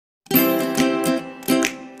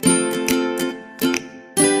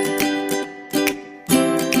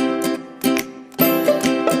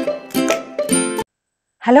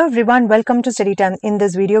Hello everyone, welcome to Study Time. In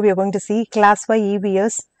this video, we are going to see Class 5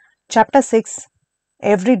 EVS Chapter 6,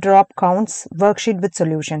 Every Drop Counts, Worksheet with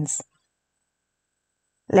Solutions.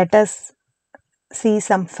 Let us see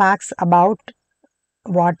some facts about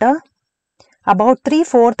water. About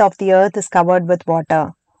 3/4 of the earth is covered with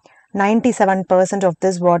water. 97% of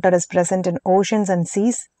this water is present in oceans and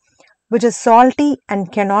seas, which is salty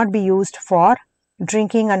and cannot be used for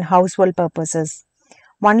drinking and household purposes.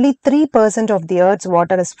 Only 3% of the earth's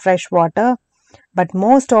water is fresh water, but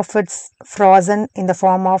most of it's frozen in the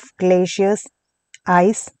form of glaciers,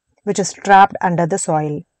 ice, which is trapped under the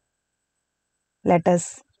soil. Let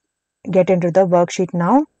us get into the worksheet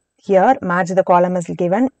now. Here, match the column is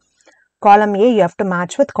given. Column A, you have to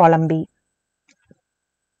match with column B.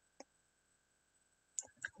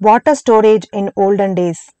 Water storage in olden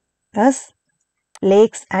days is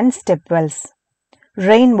lakes and step wells.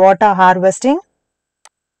 Rainwater harvesting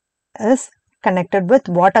is connected with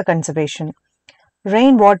water conservation.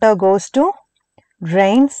 Rainwater goes to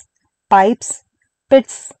drains, pipes,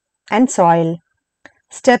 pits and soil.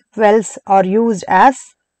 Step wells are used as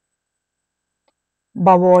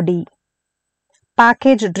bawadi.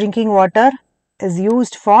 Packaged drinking water is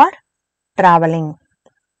used for traveling.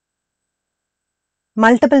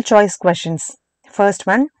 Multiple choice questions. First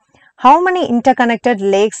one, how many interconnected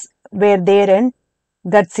lakes were there in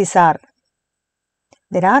Gatsisar?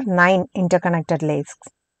 There are 9 interconnected lakes.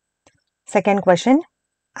 Second question,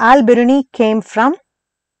 Al-Biruni came from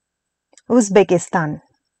Uzbekistan.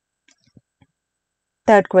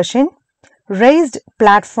 Third question, raised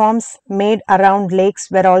platforms made around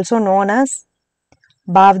lakes were also known as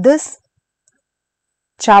Bavdas,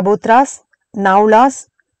 Chabutras, Naulas,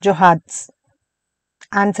 Johads.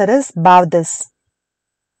 Answer is Bavdas.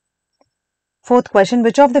 Fourth question,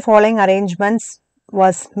 which of the following arrangements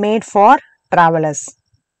was made for travelers?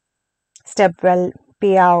 Stepwell,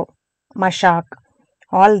 Piav, Mashak,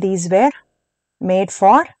 all these were made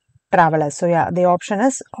for travelers. So yeah, the option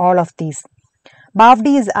is all of these.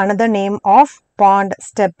 Bavdi is another name of pond,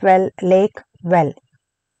 stepwell, lake, well.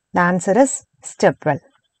 The answer is stepwell.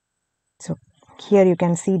 So here you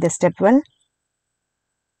can see the stepwell.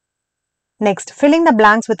 Next, filling the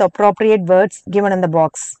blanks with appropriate words given in the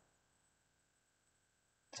box.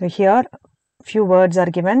 So here few words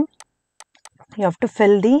are given. You have to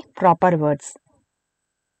fill the proper words.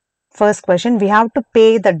 First question, we have to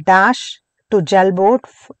pay the dash to Jal Board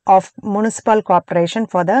of Municipal Corporation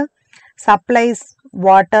for the supplies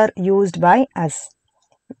water used by us.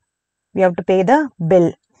 We have to pay the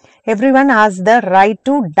bill. Everyone has the right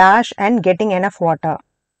to dash and getting enough water.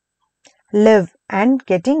 Live and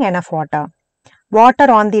getting enough water. Water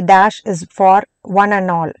on the dash is for one and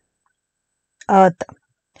all. Earth.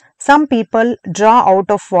 Some people draw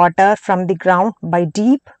out of water from the ground by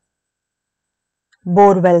deep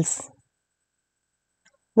bore wells.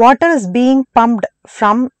 Water is being pumped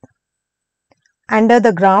from under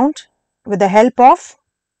the ground with the help of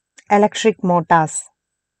electric motors.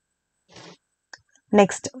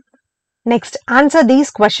 Next, answer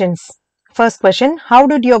these questions. First question, how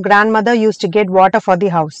did your grandmother used to get water for the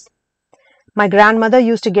house? My grandmother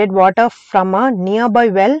used to get water from a nearby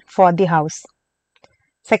well for the house.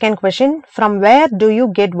 Second question, from where do you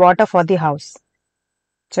get water for the house?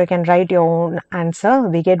 So you can write your own answer.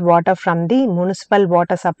 We get water from the municipal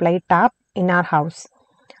water supply tap in our house.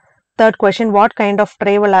 Third question, what kind of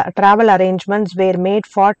travel arrangements were made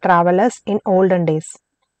for travelers in olden days?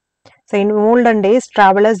 So in olden days,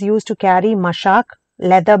 travelers used to carry mashak,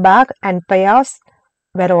 leather bag and payas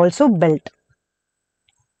were also built.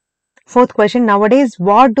 Fourth question, nowadays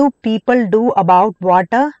what do people do about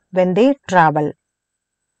water when they travel?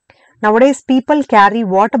 Nowadays, people carry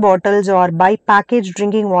water bottles or buy packaged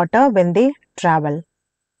drinking water when they travel.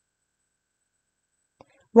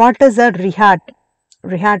 What is a rihat?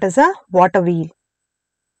 Rihat is a water wheel.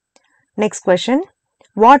 Next question,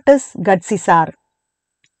 what is Gatsisar?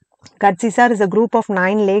 Gatsisar is a group of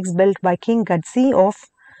 9 lakes built by King Gatsi of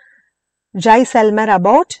Jaisalmer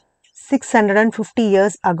about 650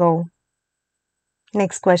 years ago.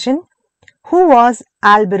 Next question, who was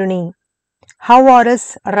Al-Biruni? How are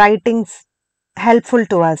his writings helpful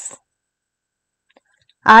to us?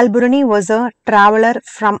 Al-Biruni was a traveler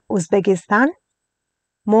from Uzbekistan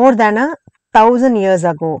more than 1,000 years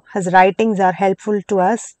ago. His writings are helpful to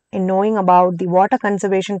us in knowing about the water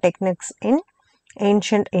conservation techniques in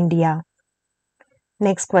ancient India.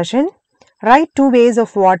 Next question, write 2 ways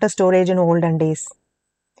of water storage in olden days.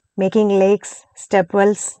 Making lakes, step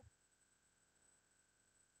wells.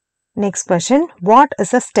 Next question, what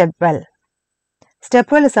is a step well?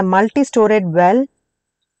 Step well is a multi-storied well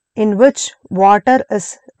in which water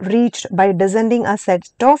is reached by descending a set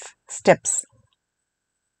of steps.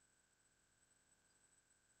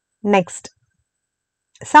 Next,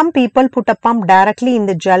 some people put a pump directly in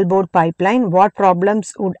the gel board pipeline. What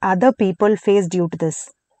problems would other people face due to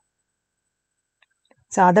this?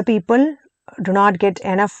 So, other people do not get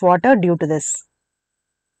enough water due to this.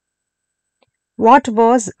 What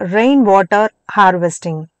was rainwater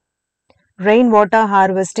harvesting? Rainwater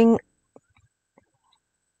harvesting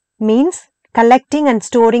means collecting and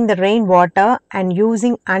storing the rainwater and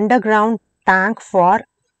using underground tank for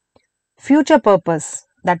future purpose.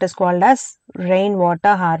 That is called as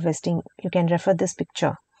rainwater harvesting. You can refer this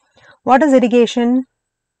picture. What is irrigation?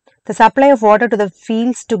 The supply of water to the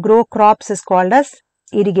fields to grow crops is called as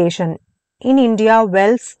irrigation. In India,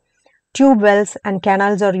 wells, tube wells and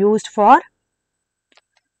canals are used for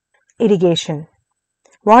irrigation.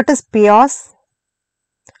 What is pios?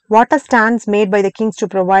 Water stands made by the kings to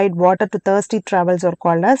provide water to thirsty travelers are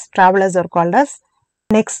called as.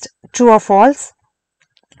 Next, true or false?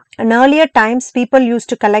 In earlier times, people used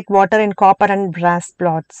to collect water in copper and brass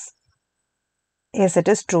pots. Yes, it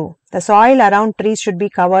is true. The soil around trees should be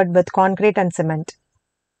covered with concrete and cement.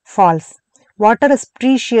 False. Water is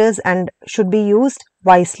precious and should be used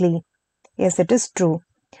wisely. Yes, it is true.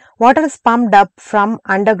 Water is pumped up from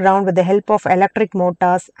underground with the help of electric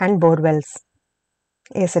motors and bore wells.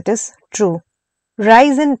 Yes, it is true.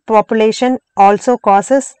 Rise in population also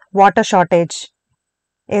causes water shortage.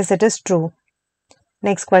 Yes, it is true.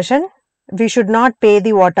 Next question. We should not pay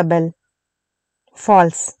the water bill.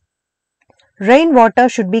 False. Rainwater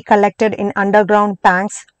should be collected in underground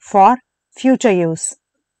tanks for future use.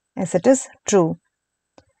 Yes, it is true.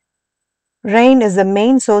 Rain is the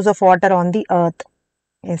main source of water on the earth.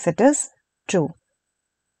 Yes, it is true.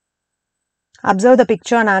 Observe the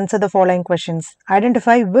picture and answer the following questions.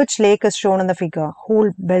 Identify which lake is shown in the figure.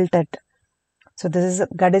 Who built it? So this is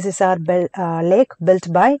Gadisisar lake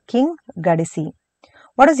built by King Gadisi.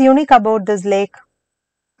 What is unique about this lake?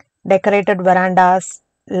 Decorated verandas,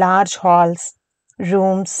 large halls,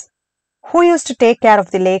 rooms. Who used to take care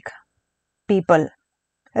of the lake? People.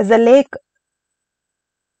 Is the lake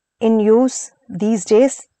in use these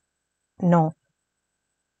days? No.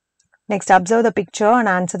 Next, observe the picture and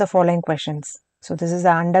answer the following questions. So this is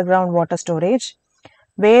the underground water storage.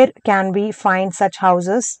 Where can we find such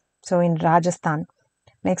houses? So in Rajasthan.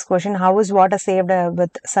 Next question, how is water saved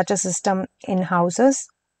with such a system in houses?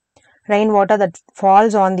 Rainwater that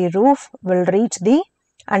falls on the roof will reach the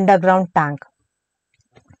underground tank.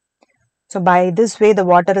 So by this way the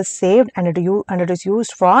water is saved and it is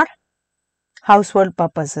used for household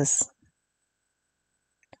purposes.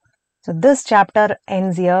 So this chapter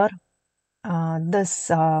ends here.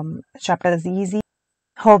 This chapter is easy.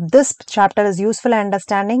 Hope this chapter is useful and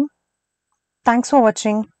understanding. Thanks for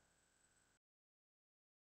watching.